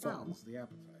rule of thumb.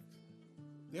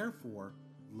 Therefore,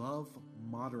 love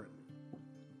moderately.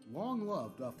 Long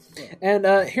love doth flow.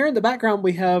 And here in the background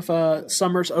we have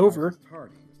Summer's Over,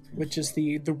 which is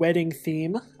the wedding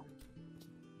theme.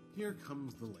 Here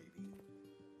comes the lady.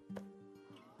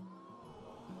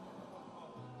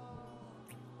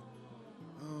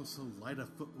 Oh, so light a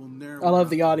foot will ne'er. I love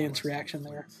the audience reaction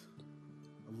there.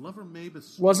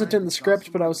 Wasn't in the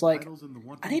script, but I was like,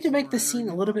 I need to make this scene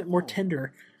a little bit more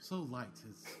tender. So light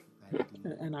is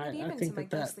that and I think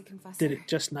that did it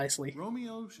just nicely.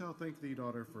 Romeo shall thank thee,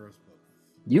 daughter, for us both.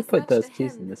 You put those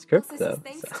keys in the script, though.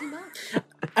 So.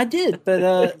 I did,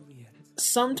 but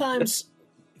sometimes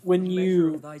when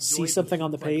you see something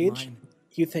on the page,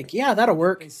 you think, yeah, that'll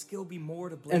work.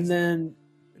 And then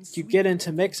you get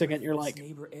into mixing it, and you're like,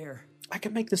 I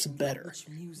can make this better.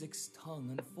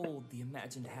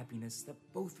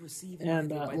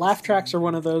 And laugh tracks are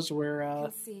one of those where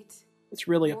it's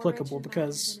really applicable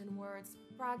because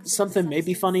something may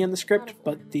be funny in the script,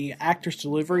 but the actor's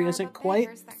delivery isn't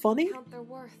quite funny.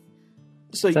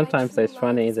 So sometimes there's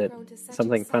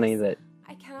something funny that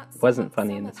wasn't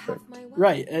funny in the script.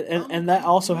 Right, and that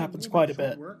also happens quite a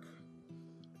bit.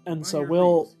 And so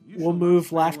we'll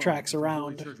move laugh tracks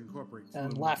around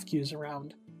and laugh cues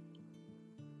around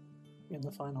in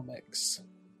the final mix.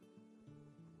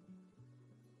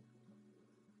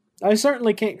 I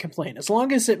certainly can't complain. As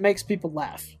long as it makes people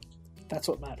laugh, that's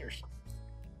what matters.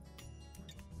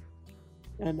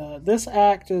 And this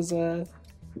act is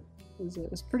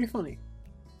pretty funny.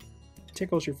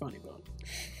 Tickles your funny bone.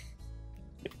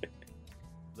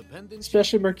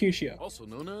 Especially Mercutio. Also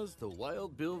known as the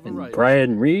Wild Bill And variety.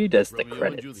 Brian Reed as the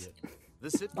credits.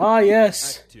 Ah,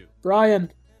 yes.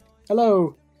 Brian.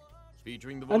 Hello.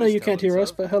 Featuring the I know you can't hear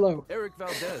us, but hello. Eric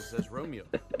Valdez as Romeo,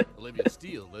 Olivia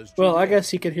Steele as Juliet, Well, I guess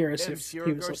he could hear us and if Sierra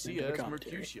he was listening to Garcia the as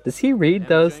commentary. Mercutio. Does he read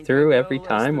those Jan through every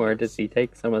Campbell as time, or Nurse, does he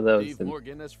take some of those Dave and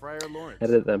Morgan as Friar Lawrence,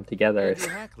 edit them together? Andrew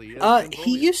Hackley as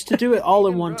He used to do it all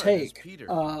in one Rudd as take. Peter,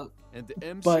 and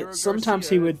M. But Sierra sometimes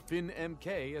Garcia he would and Finn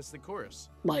MK as the chorus.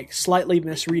 like slightly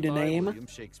misread a By name William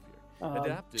Shakespeare.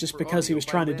 Adapted just for because he audio was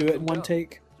by trying to do it in Landon one Beall.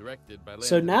 take. Directed by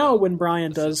So Landon now Beall. when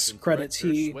Brian does Assistant credits,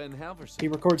 director he Swen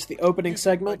Halverson. records the opening Music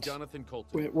by segment Jonathan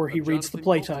Colton where he of reads the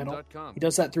play title. JonathanColton.com. He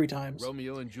does that 3 times.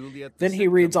 Romeo and Juliet, Then the he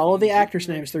reads sitcom all of the theme actors'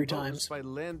 written names and 3 composed times. by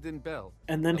Landon Beall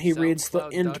And then of he reads the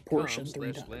end SoundCloud.com portion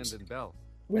 3 times. Landon Beall.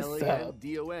 With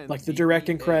LANDON like the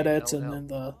directing credits and BEALL. then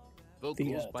the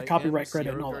Vocals by copyright M. credit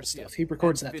and Sierra all that Garcia stuff. He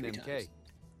records and that Finn 3 MK. times.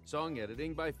 Song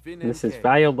editing by Finn And this is MK.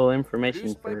 valuable information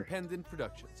Produced by for Pendant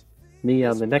Productions. me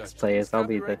on This the next production play, is as I'll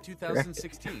be the copyright director.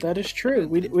 2016. That is true.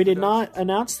 We did not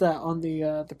announce that on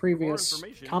the previous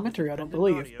commentary, I don't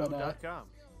believe. But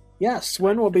yeah,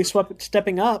 Swen will be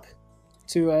stepping up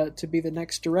to be the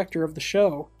next director of the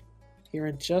show here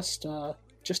in just a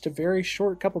very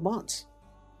short couple months.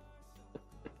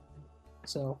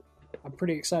 So I'm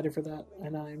pretty excited for that,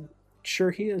 and I'm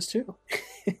sure he is too.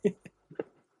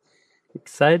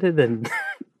 Excited and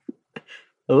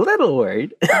a little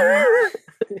worried.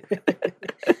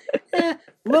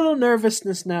 Little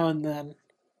nervousness now and then.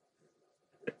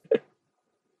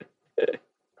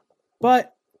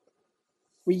 But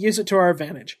we use it to our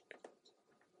advantage.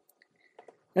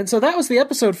 And so that was the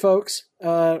episode, folks.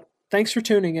 Thanks for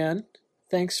tuning in.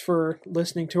 Thanks for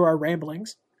listening to our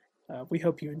ramblings. We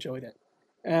hope you enjoyed it.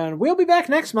 And we'll be back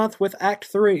next month with Act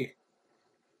 3.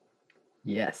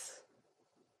 Yes.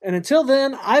 And until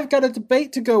then, I've got a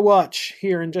debate to go watch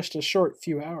here in just a short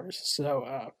few hours.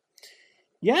 So,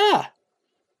 yeah.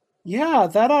 Yeah,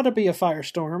 that ought to be a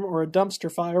firestorm or a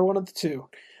dumpster fire, one of the two.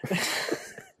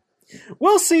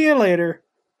 We'll see you later.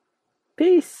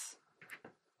 Peace.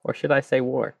 Or should I say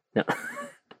war? No.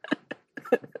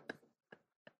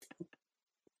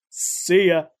 See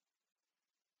ya.